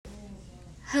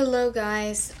Hello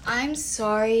guys, I'm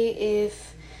sorry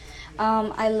if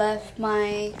I left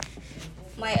my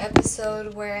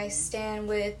episode where I stand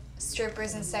with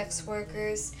strippers and sex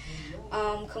workers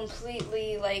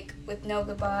completely like with no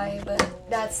goodbye, but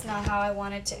that's not how I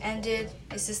wanted to end it.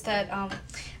 It's just that I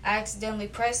accidentally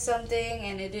pressed something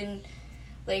and it didn't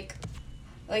like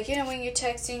you know when you're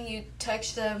texting you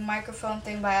touch the microphone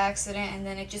thing by accident and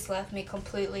then it just left me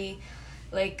completely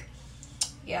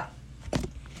yeah.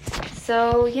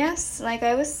 So yes, like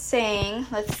I was saying,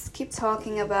 let's keep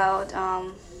talking about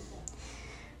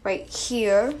right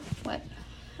here what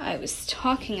I was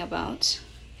talking about.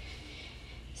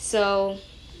 So,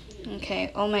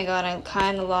 okay, oh my god, I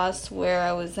kind of lost where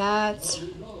I was at.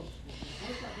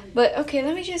 But okay,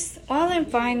 let me just, while I'm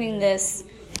finding this,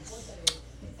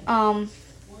 and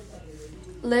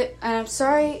I'm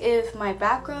sorry if my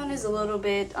background is a little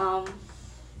bit,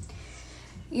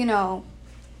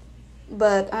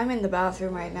 but I'm in the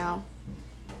bathroom right now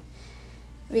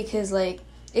because it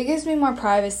gives me more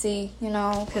privacy,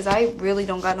 because I really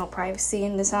don't got no privacy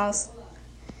in this house.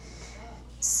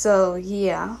 So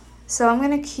yeah, so I'm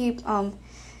gonna keep while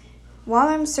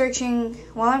I'm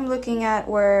looking at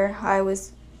where I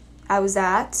was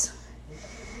at,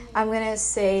 I'm gonna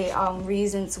say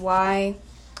reasons why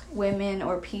women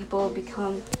or people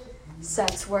become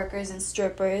sex workers and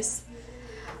strippers.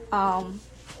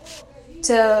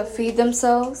 To feed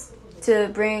themselves, to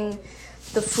bring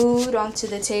the food onto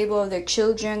the table of their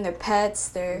children, their pets,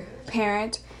 their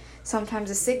parent, sometimes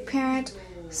a sick parent,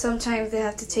 sometimes they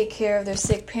have to take care of their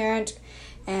sick parent,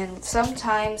 and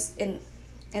sometimes in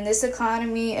this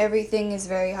economy, everything is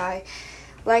very high.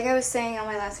 Like I was saying on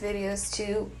my last videos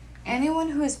too, anyone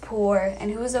who is poor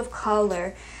and who is of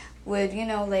color would,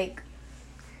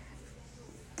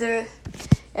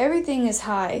 everything is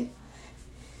high.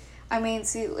 I mean,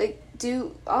 see,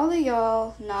 do all of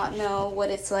y'all not know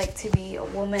what it's like to be a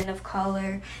woman of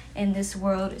color in this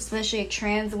world, especially a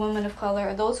trans woman of color,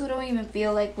 or those who don't even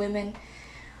feel like women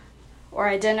or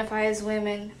identify as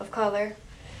women of color?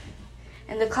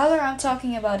 And the color I'm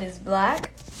talking about is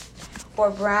black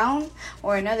or brown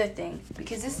or another thing,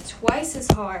 because it's twice as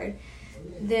hard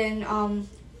than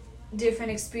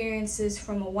different experiences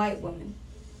from a white woman.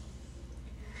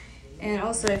 And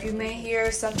also, if you may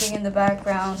hear something in the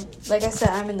background, like I said,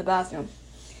 I'm in the bathroom.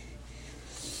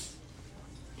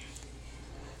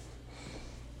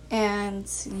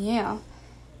 And yeah.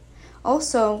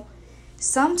 Also,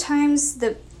 sometimes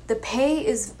the pay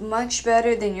is much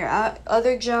better than your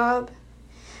other job,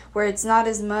 where it's not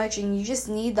as much and you just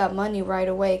need that money right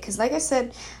away. Because like I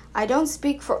said, I don't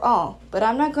speak for all, but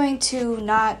I'm not going to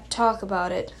not talk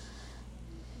about it.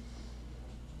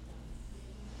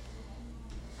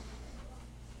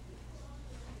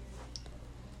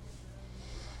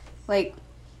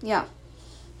 Yeah.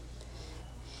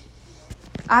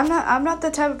 I'm not the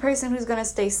type of person who's gonna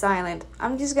stay silent.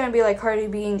 I'm just gonna be like Cardi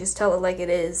B and just tell it like it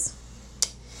is.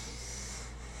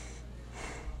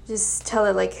 Just tell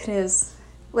it like it is.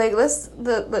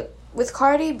 Look, with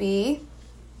Cardi B,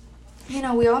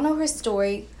 we all know her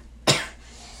story.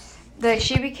 That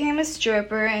she became a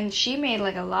stripper and she made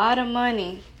a lot of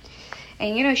money.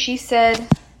 And she said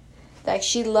that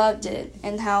she loved it,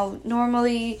 and how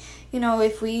normally,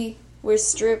 if we were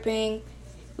stripping,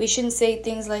 we shouldn't say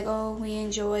things like, oh, we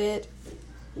enjoy it.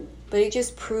 But it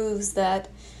just proves that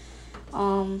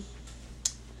oh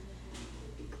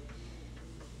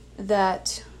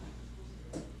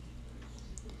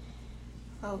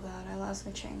god, I lost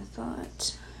my train of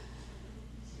thought.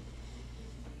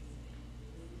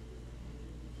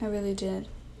 I really did.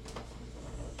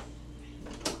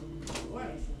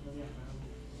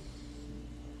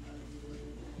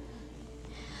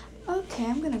 Okay,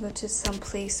 I'm gonna go to some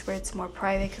place where it's more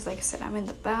private, because like I said, I'm in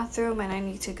the bathroom and I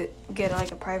need to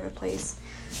get a private place.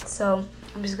 So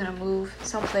I'm just gonna move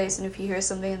someplace, and if you hear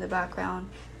something in the background,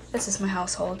 this is my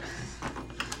household.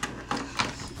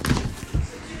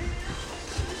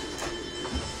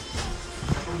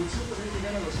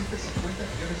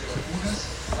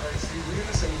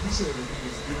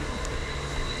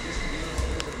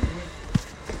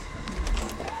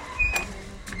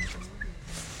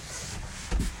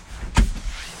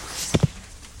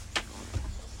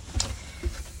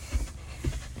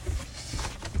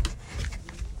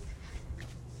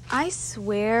 I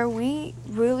swear we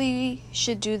really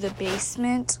should do the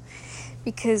basement,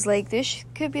 because this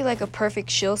could be a perfect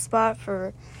chill spot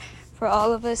for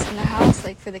all of us in the house,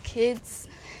 for the kids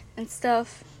and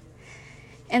stuff.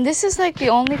 And this is the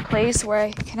only place where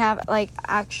I can have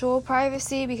actual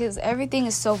privacy, because everything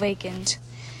is so vacant.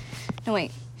 No,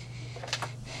 wait.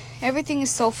 Everything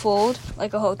is so full,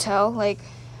 like a hotel.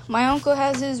 My uncle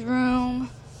has his room.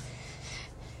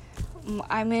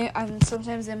 I'm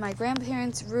sometimes in my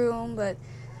grandparents' room, but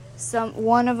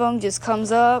one of them just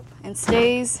comes up and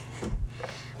stays.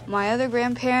 My other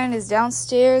grandparent is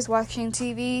downstairs watching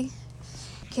TV.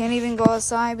 Can't even go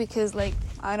outside because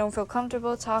I don't feel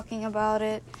comfortable talking about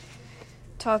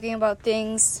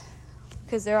things,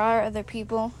 because there are other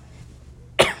people.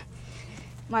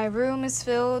 My room is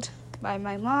filled by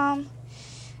my mom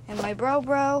and my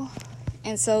bro,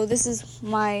 and so this is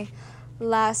my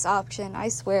last option. I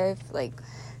swear, if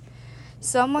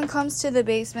someone comes to the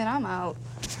basement, I'm out.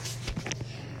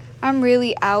 I'm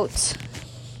really out.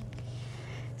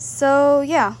 So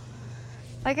yeah,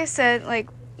 like I said,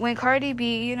 when Cardi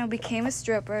B, became a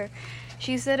stripper,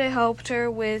 she said it helped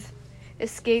her with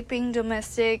escaping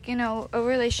domestic, a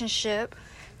relationship,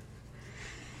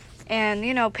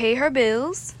 and pay her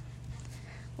bills,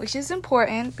 which is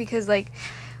important because like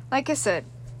I said,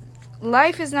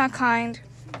 life is not kind.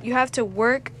 You have to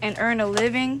work and earn a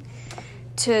living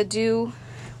to do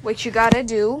what you gotta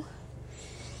do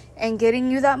and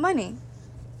getting you that money.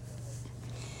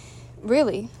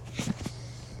 Really.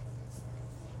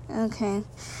 Okay.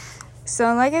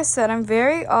 So like I said, I'm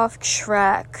very off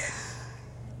track.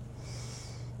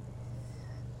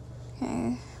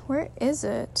 Okay, where is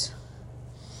it?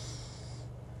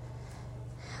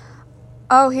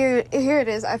 Oh, here it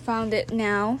is. I found it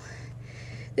now.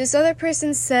 This other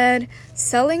person said,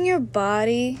 selling your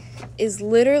body is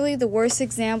literally the worst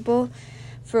example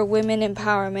for women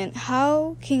empowerment.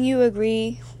 How can you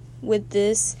agree with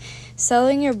this?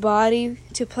 Selling your body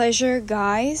to pleasure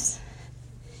guys?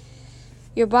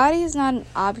 Your body is not an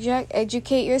object.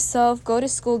 Educate yourself, go to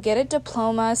school, get a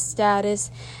diploma, status.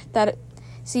 That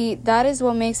is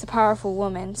what makes a powerful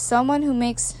woman. Someone who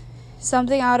makes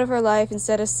something out of her life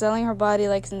instead of selling her body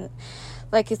like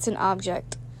it's an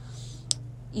object.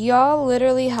 Y'all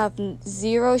literally have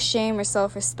zero shame or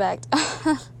self-respect.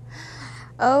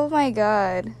 Oh my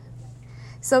god.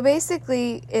 So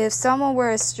basically, if someone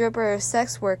were a stripper or a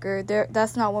sex worker,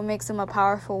 that's not what makes them a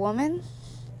powerful woman.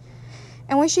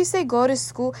 And when she say go to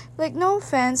school, no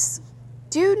offense,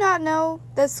 do you not know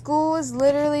that school is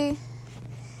literally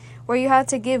where you have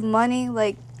to give money,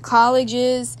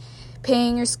 colleges,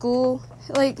 paying your school?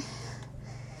 Like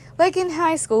in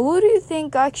high school, who do you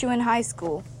think got you in high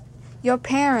school? Your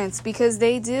parents, because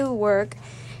they do work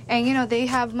and, they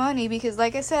have money because,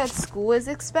 like I said, school is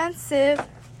expensive.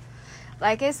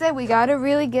 Like I said, we got to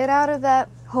really get out of that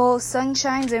whole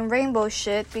sunshines and rainbow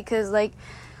shit because,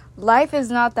 life is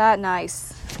not that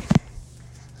nice.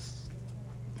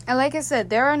 And like I said,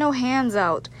 there are no hands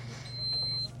out.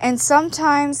 And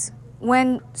sometimes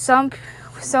when some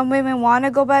women want to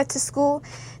go back to school,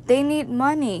 they need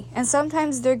money. And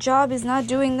sometimes their job is not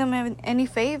doing them any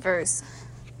favors.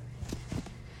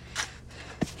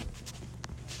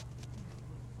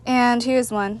 And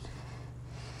here's one.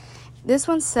 This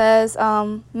one says,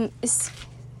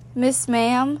 Miss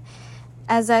Ma'am,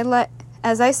 as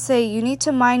I say, you need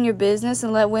to mind your business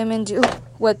and let women do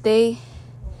what they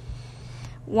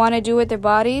want to do with their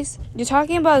bodies. You're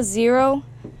talking about zero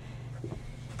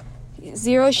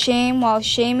shame while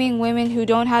shaming women who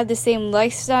don't have the same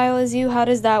lifestyle as you. How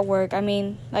does that work? I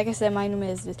mean, like I said, mind your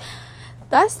business.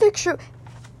 That's the truth.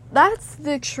 That's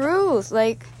the truth.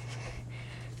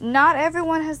 Not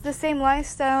everyone has the same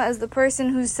lifestyle as the person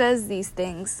who says these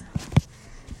things.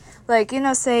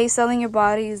 Say selling your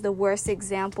body is the worst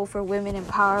example for women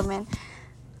empowerment.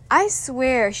 I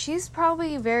swear, she's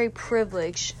probably very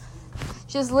privileged.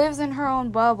 She just lives in her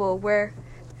own bubble where,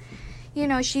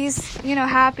 she's,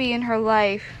 happy in her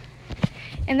life.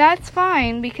 And that's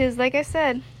fine because, like I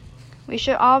said, we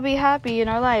should all be happy in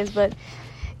our lives. But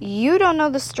you don't know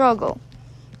the struggle.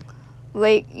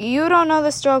 You don't know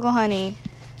the struggle, honey.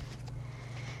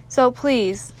 So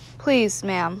please,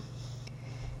 ma'am,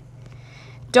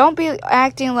 don't be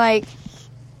acting like,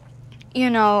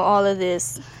 all of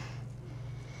this.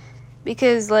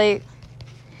 Because,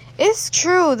 it's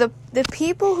true. The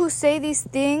people who say these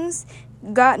things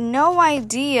got no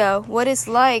idea what it's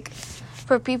like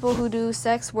for people who do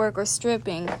sex work or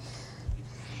stripping.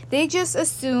 They just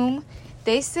assume,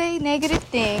 they say negative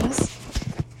things,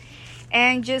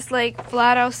 and just,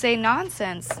 flat out say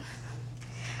nonsense.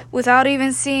 Without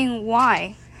even seeing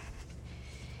why.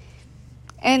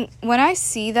 And when I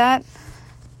saw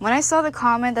the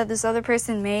comment that this other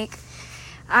person make,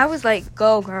 I was like,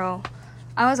 go girl.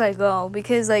 I was like, go.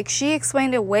 Because she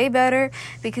explained it way better.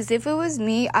 Because if it was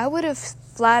me, I would have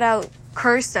flat out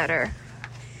cursed at her.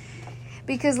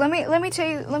 Because let me tell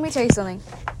you something.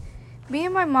 Me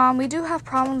and my mom, we do have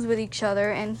problems with each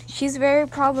other, and she's very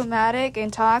problematic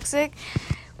and toxic.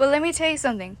 But let me tell you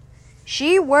something.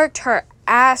 She worked her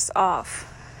ass off.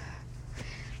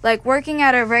 like working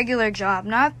at a regular job,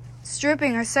 not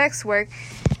stripping or sex work.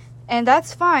 And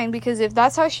that's fine, because if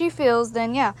that's how she feels,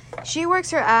 then yeah, she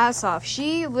works her ass off.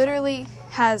 She literally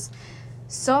has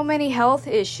so many health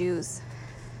issues,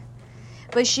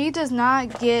 but she does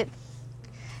not get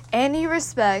any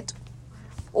respect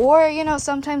or, you know,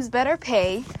 sometimes better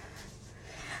pay.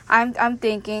 I'm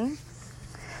thinking.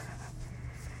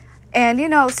 And, you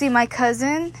know, see, my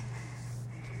cousin,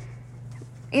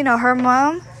 you know, her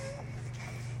mom,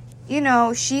 you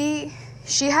know, she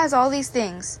has all these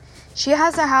things. She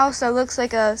has a house that looks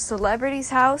like a celebrity's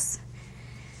house.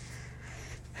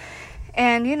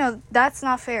 And, you know, that's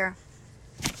not fair.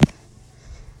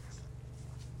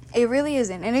 It really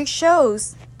isn't. And it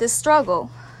shows the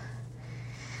struggle.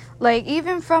 Like,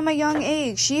 even from a young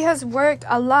age, she has worked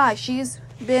a lot. She's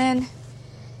been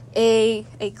a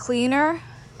cleaner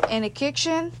in a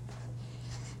kitchen.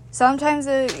 Sometimes,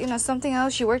 you know, something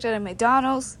else. She worked at a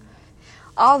McDonald's.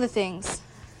 All the things.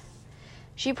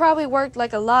 She probably worked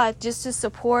like a lot just to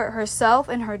support herself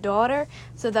and her daughter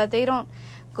so that they don't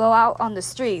go out on the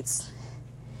streets.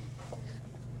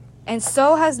 And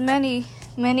so has many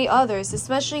others,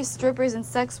 especially strippers and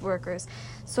sex workers.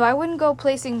 So I wouldn't go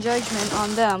placing judgment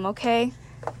on them, okay?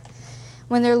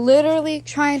 When they're literally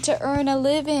trying to earn a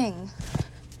living.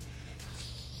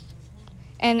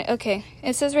 And, okay,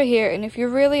 it says right here, and if you're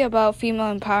really about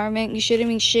female empowerment, you shouldn't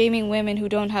be shaming women who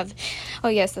don't have... Oh,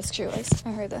 yes, that's true.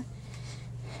 I heard that.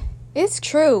 It's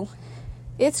true.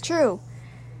 It's true.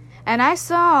 And I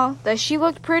saw that she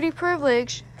looked pretty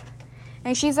privileged.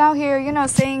 And she's out here, you know,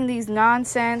 saying these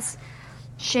nonsense,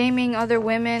 shaming other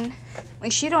women.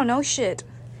 Like, she don't know shit.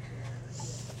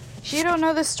 She don't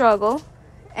know the struggle.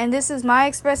 And this is my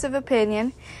expressive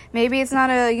opinion. Maybe it's not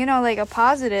a, you know, like a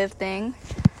positive thing.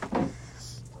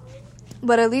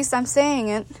 But at least I'm saying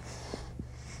it.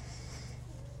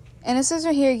 And it says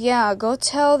right here, yeah, go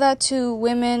tell that to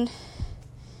women...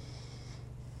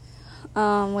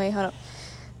 wait, hold up.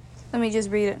 Let me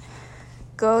just read it.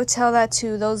 Go tell that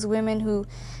to those women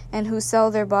who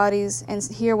sell their bodies and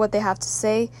hear what they have to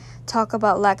say. Talk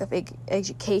about lack of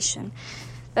education.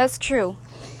 That's true.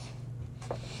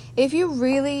 If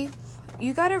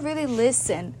you gotta really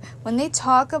listen. When they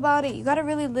talk about it, you gotta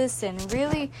really listen.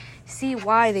 Really see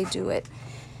why they do it.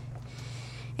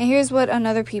 And here's what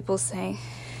another people say.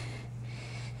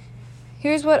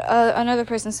 Here's what another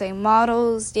person saying.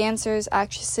 Models, dancers,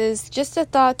 actresses. Just a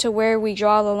thought to where we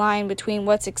draw the line between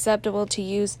what's acceptable to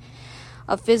use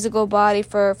a physical body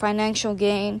for financial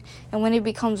gain and when it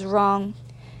becomes wrong.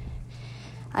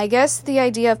 I guess the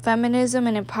idea of feminism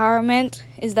and empowerment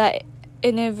is that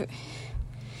if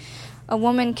a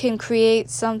woman can create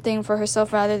something for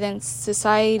herself rather than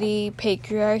society,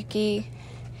 patriarchy,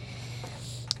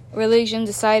 religion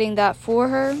deciding that for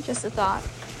her. Just a thought.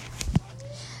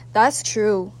 That's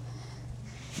true.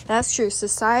 That's true.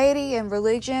 Society and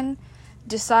religion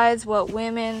decides what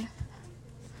women,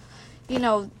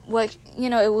 what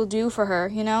it will do for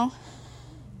her,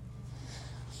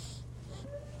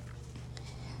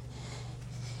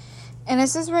 And it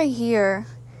says right here,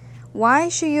 why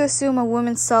should you assume a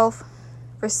woman's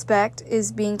self-respect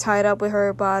is being tied up with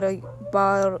her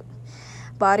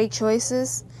body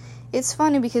choices? It's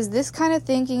funny because this kind of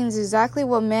thinking is exactly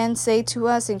what men say to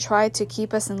us and try to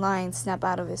keep us in line. Snap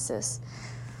out of it, sis.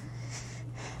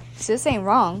 Sis ain't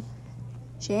wrong.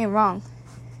 She ain't wrong.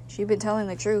 She been telling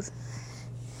the truth.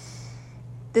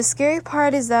 The scary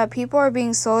part is that people are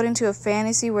being sold into a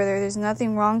fantasy where there's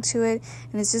nothing wrong to it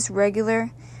and it's just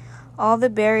regular. All the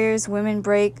barriers women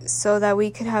break so that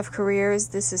we could have careers.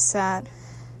 This is sad.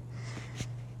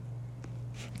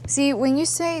 See, when you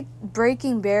say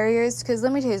breaking barriers, because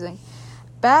let me tell you something.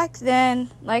 Back then,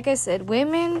 like I said,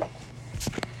 women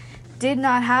did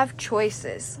not have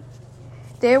choices.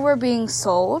 They were being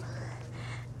sold.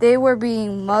 They were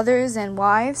being mothers and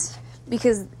wives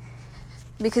because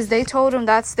they told them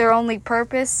that's their only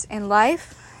purpose in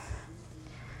life.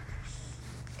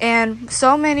 And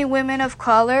so many women of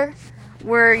color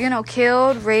were,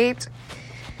 killed, raped,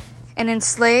 and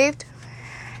enslaved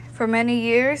for many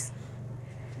years.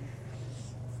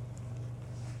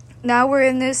 Now we're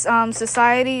in this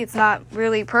society. It's not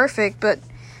really perfect, but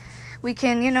we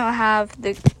can,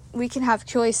 we can have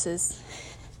choices.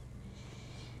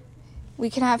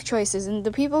 We can have choices. And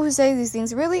the people who say these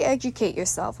things, really educate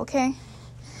yourself, okay?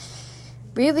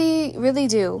 Really, really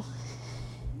do.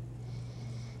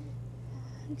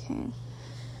 Okay.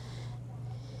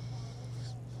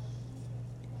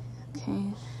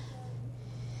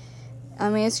 I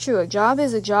mean, it's true. A job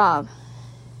is a job.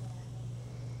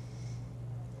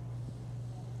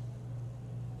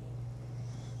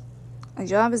 A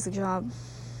job is a job.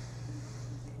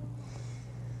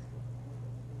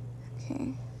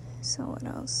 Okay, so what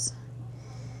else?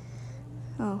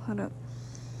 Oh, hold up.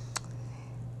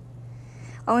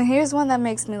 Oh, and here's one that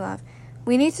makes me laugh.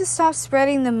 We need to stop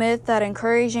spreading the myth that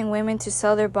encouraging women to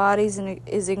sell their bodies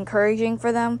is encouraging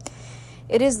for them.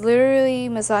 It is literally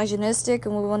misogynistic,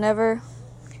 and we will never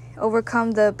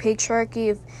overcome the patriarchy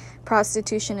if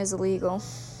prostitution is illegal.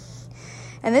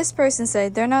 And this person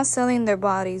said they're not selling their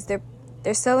bodies.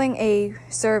 They're selling a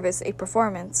service, a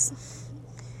performance.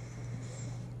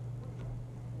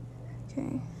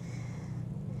 Okay.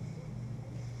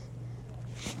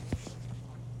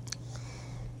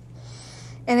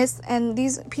 And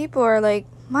these people are like,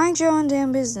 mind your own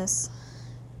damn business.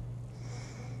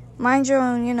 Mind your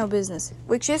own, business.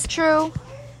 Which is true.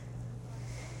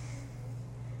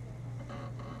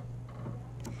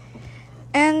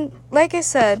 And like I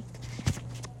said,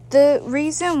 the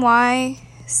reason why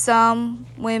some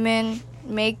women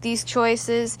make these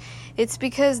choices, it's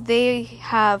because they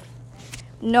have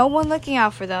no one looking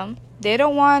out for them. They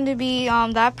don't want to be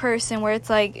that person where it's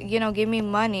like, give me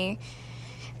money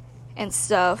and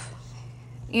stuff,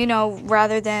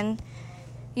 rather than,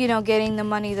 getting the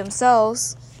money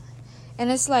themselves. And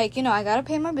it's like, I gotta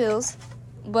pay my bills,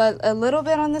 but a little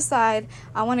bit on the side,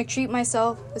 I want to treat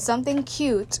myself with something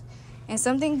cute and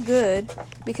something good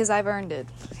because I've earned it.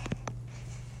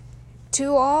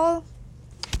 To all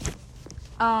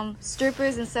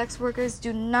strippers and sex workers,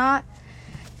 do not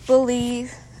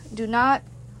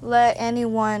let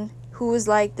anyone who is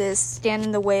like this stand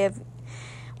in the way of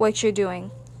what you're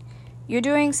doing. You're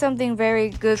doing something very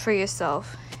good for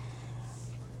yourself.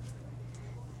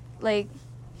 Like,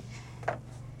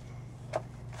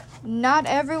 not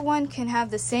everyone can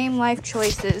have the same life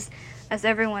choices as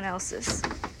everyone else's.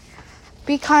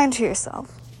 Be kind to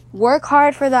yourself. Work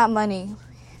hard for that money,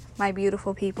 my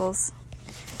beautiful peoples.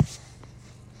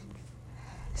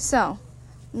 So,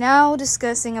 now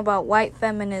discussing about white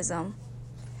feminism.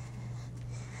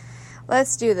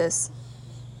 Let's do this.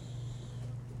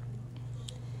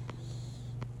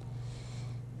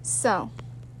 So,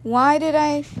 why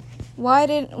am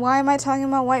I talking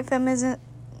about white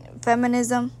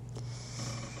feminism?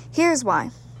 Here's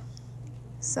why.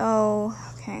 So,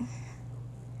 okay.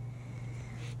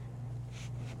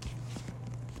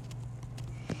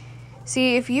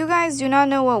 See, if you guys do not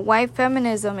know what white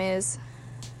feminism is,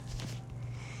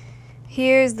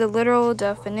 here's the literal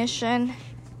definition.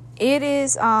 It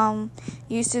is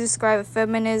used to describe a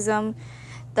feminism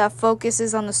that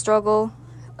focuses on the struggle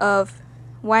of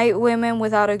white women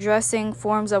without addressing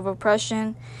forms of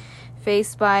oppression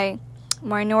faced by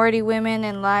minority women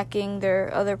and lacking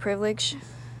their other privilege.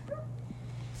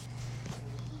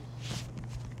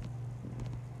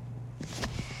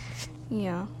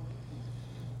 Yeah.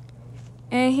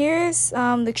 And here's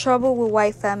the trouble with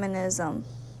white feminism.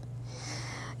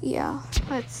 Yeah,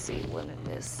 let's see what it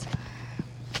is.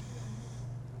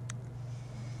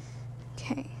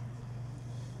 Okay.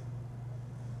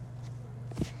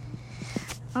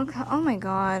 Okay, oh my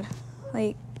god.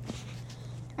 Like,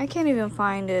 I can't even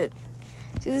find it.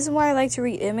 See, this is why I like to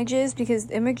read images,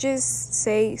 because images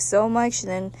say so much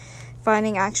than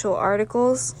finding actual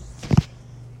articles.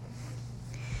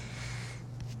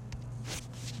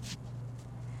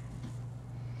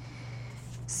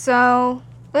 So,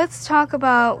 let's talk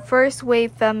about first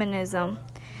wave feminism.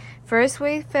 First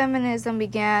wave feminism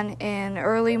began in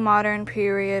early modern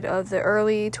period of the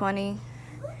early 20th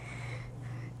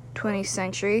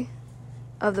century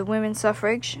of the women's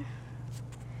suffrage.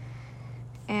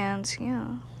 And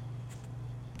yeah.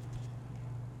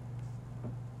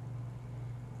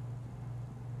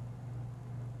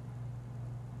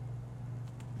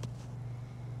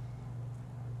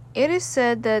 It is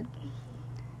said that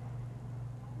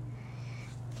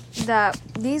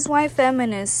these white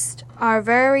feminists are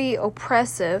very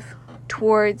oppressive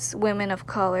towards women of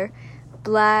color,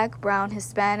 Black, brown,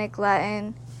 Hispanic,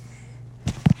 Latin,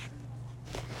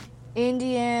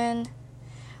 Indian,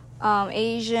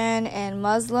 Asian, and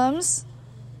Muslims,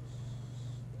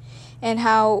 and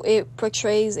how it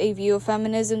portrays a view of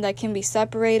feminism that can be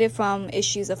separated from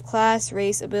issues of class,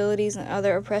 race, abilities, and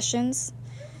other oppressions,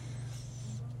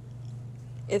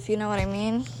 if you know what I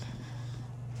mean.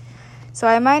 So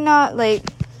I might not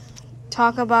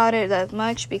talk about it that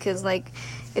much because it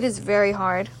is very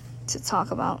hard to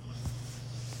talk about.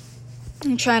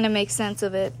 I'm trying to make sense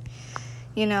of it,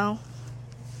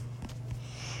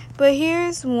 But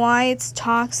here's why it's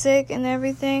toxic and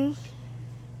everything.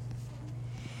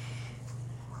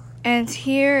 And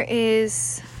here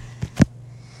is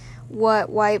what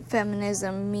white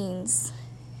feminism means.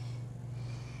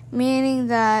 Meaning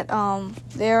that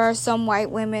there are some white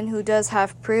women who does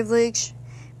have privilege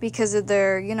because of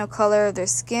their, color of their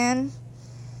skin.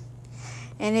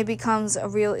 and it becomes a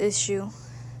real issue.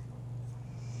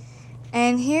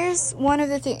 And here's one of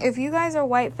the things. If you guys are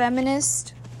white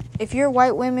feminists, if you're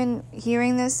white women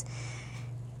hearing this,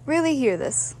 really hear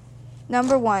this.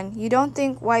 Number one, you don't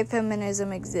think white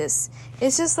feminism exists.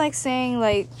 It's just like saying,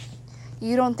 like,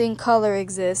 you don't think color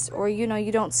exists, or,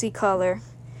 you don't see color.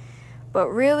 But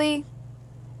really,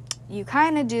 you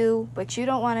kind of do, but you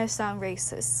don't want to sound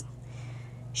racist.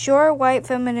 Sure, white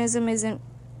feminism isn't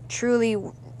truly,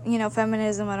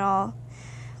 feminism at all.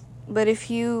 But if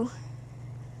you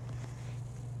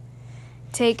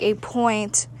take a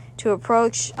point to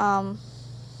approach,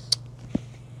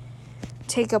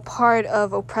 take a part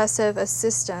of oppressive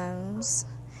systems,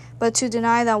 but to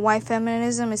deny that white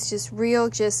feminism is just real,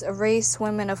 just erase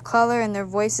women of color and their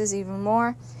voices even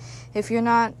more. If you're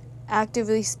not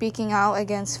actively speaking out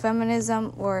against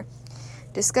feminism or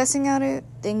discussing it,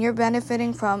 then you're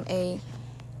benefiting from a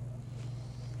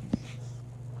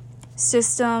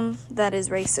system that is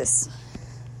racist.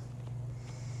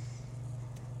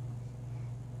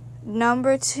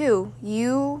 Number two,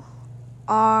 you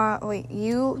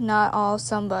not all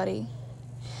somebody.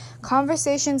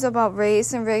 Conversations about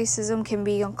race and racism can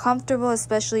be uncomfortable,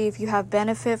 especially if you have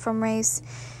benefit from race,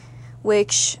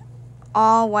 which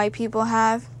all white people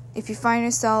have. If you find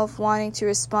yourself wanting to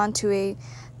respond to a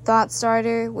thought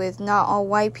starter with not all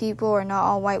white people or not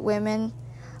all white women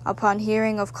upon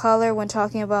hearing of color when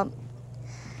talking about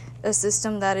a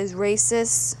system that is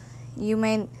racist, you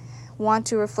may want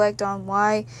to reflect on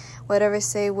why whatever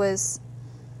say was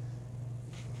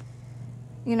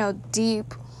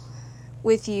deep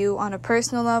with you on a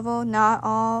personal level. Not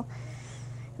all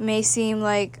may seem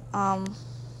like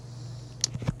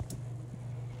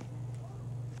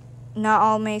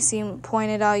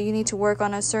pointed out. You need to work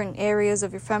on a certain areas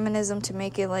of your feminism to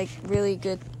make it like really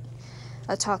good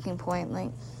a talking point.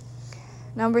 Like,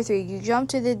 number three, you jump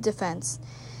to the defense.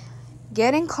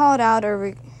 Getting called out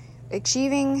or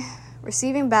receiving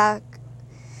back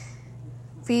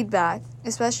feedback,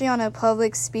 especially on a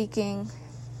public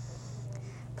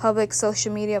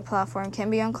social media platform, can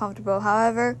be uncomfortable.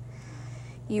 However,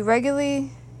 you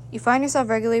find yourself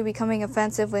regularly becoming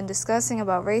offensive when discussing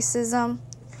about racism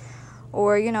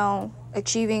or,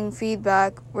 achieving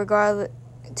feedback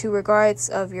regards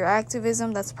of your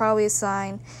activism. That's probably a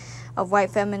sign of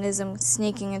white feminism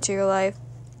sneaking into your life.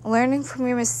 Learning from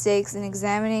your mistakes and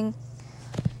examining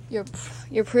your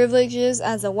privileges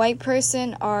as a white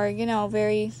person are,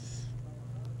 very...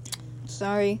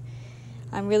 Sorry,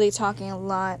 I'm really talking a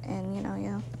lot,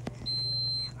 and,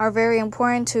 are very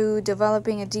important to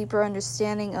developing a deeper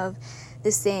understanding of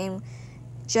the same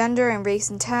gender and race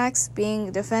and tax.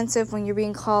 Being defensive when you're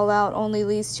being called out only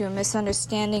leads to a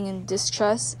misunderstanding and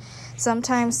distrust.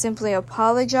 Sometimes simply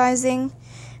apologizing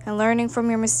and learning from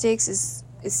your mistakes is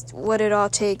what it all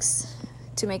takes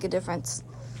to make a difference.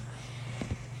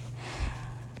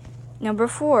 Number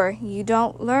 4, you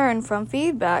don't learn from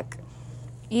feedback.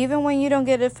 Even when you don't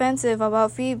get offensive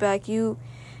about feedback, do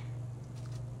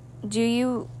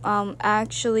you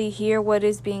actually hear what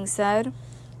is being said?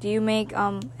 Do you make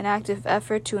an active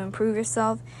effort to improve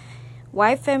yourself?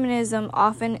 White feminism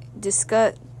often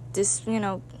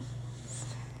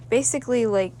basically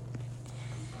like,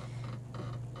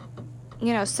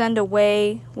 send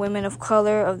away women of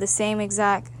color of the same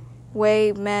exact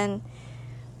way men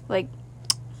like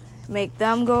make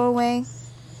them go away,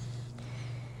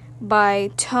 by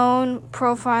tone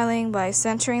profiling, by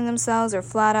centering themselves, or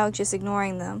flat out just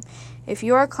ignoring them. If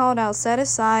you are called out, set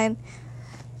aside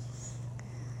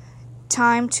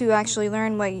time to actually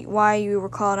learn why you were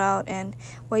called out and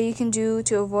what you can do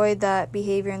to avoid that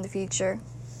behavior in the future.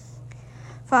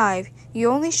 5, you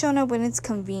only show up when it's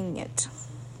convenient.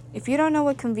 If you don't know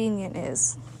what convenient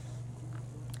is,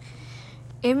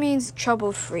 it means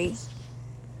trouble-free.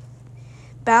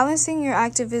 Balancing your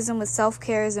activism with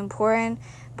self-care is important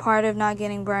part of not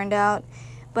getting burned out.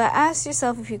 But ask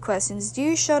yourself a few questions. Do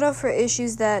you show up for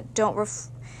issues that don't reflect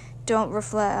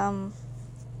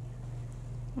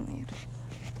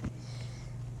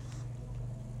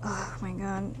oh my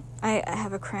god. I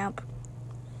have a cramp.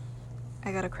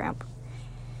 I got a cramp.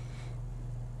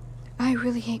 I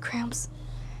really hate cramps.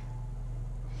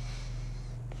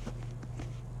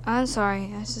 I'm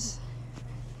sorry. I just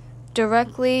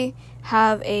directly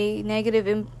have a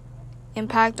negative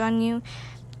impact on you.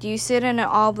 Do you sit in an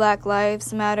all Black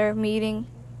Lives Matter meeting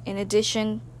in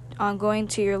addition on going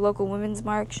to your local women's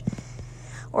march,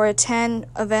 or attend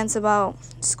events about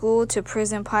school to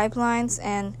prison pipelines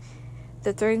and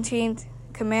the 13th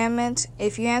commandment?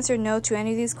 If you answer no to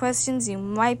any of these questions, you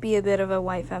might be a bit of a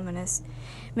white feminist.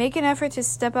 Make an effort to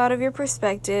step out of your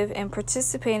perspective and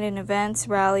participate in events,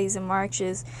 rallies, and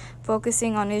marches,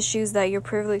 focusing on issues that your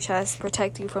privilege has to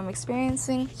protect you from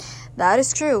experiencing. That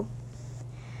is true.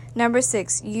 Number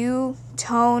 6, you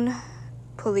tone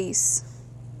police.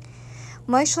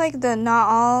 Much like the not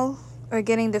all are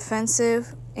getting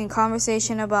defensive in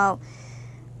conversation about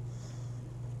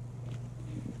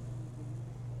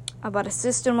a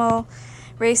systemic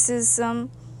racism,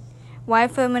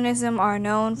 white feminism are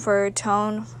known for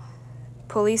tone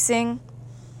policing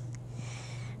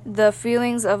the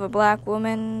feelings of a black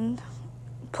woman,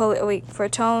 for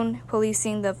tone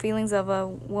policing the feelings of a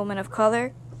woman of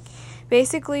color.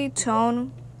 Basically,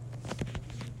 tone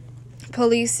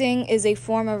policing is a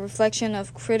form of reflection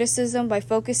of criticism by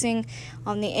focusing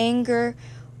on the anger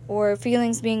or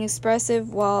feelings being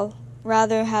expressive while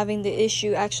rather having the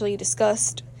issue actually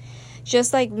discussed.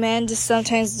 Just like men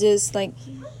sometimes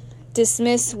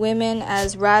dismiss women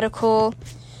as radical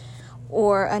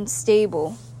or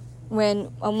unstable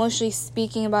when emotionally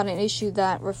speaking about an issue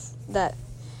that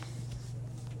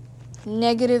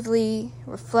negatively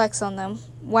reflects on them.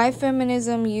 White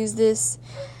feminism use this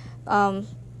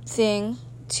thing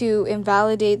to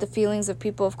invalidate the feelings of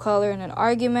people of color in an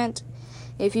argument.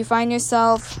 If you find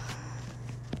yourself...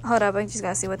 Hold up, I just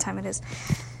gotta see what time it is.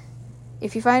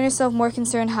 If you find yourself more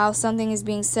concerned how something is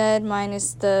being said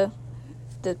minus the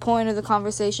point of the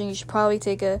conversation, you should probably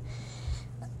take a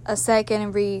second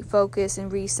and refocus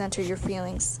and recenter your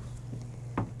feelings.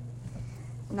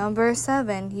 Number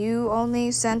 7, you only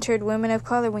centered women of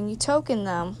color when you token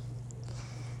them.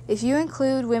 If you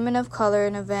include women of color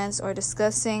in events or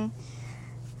discussing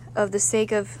of the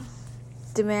sake of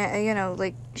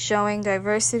showing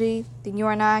diversity, then you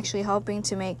are not actually helping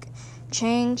to make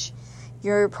change.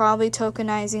 You're probably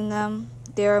tokenizing them.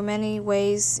 There are many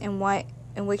ways in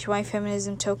which white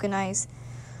feminism tokenize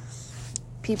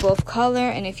people of color,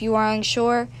 and if you are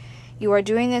unsure you are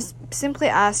doing this, simply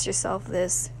ask yourself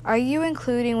this: are you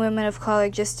including women of color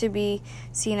just to be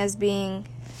seen as being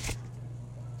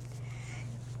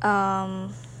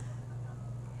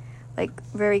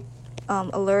very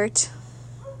alert,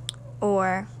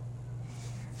 or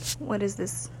what is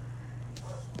this?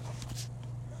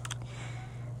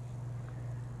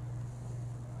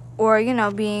 Or,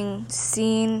 being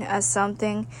seen as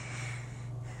something?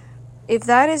 If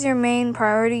that is your main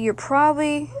priority, you're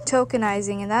probably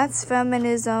tokenizing, and that's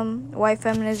feminism, white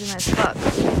feminism as fuck.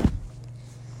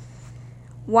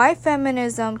 White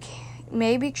feminism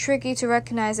may be tricky to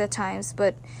recognize at times,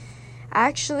 but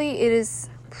actually it is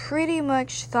pretty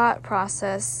much thought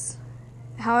process.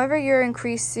 However, you're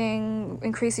increasing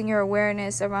your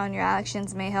awareness around your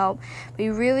actions may help, but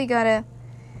you really gotta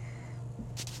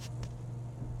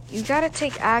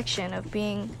take action of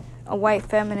being a white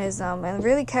feminism and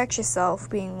really catch yourself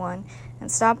being one,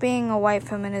 and stop being a white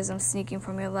feminism sneaking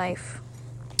from your life.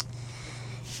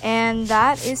 And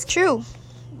that is true.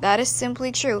 That is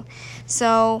simply true.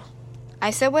 So I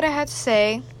said what I had to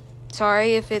say.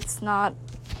 Sorry if it's not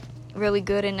really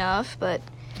good enough, but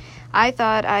I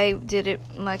thought I did it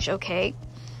much okay.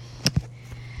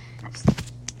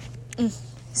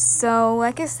 So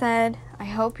like I said, I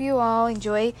hope you all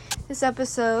enjoy this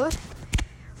episode.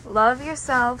 Love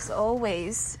yourselves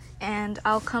always, and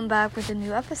I'll come back with a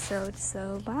new episode.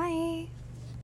 So bye.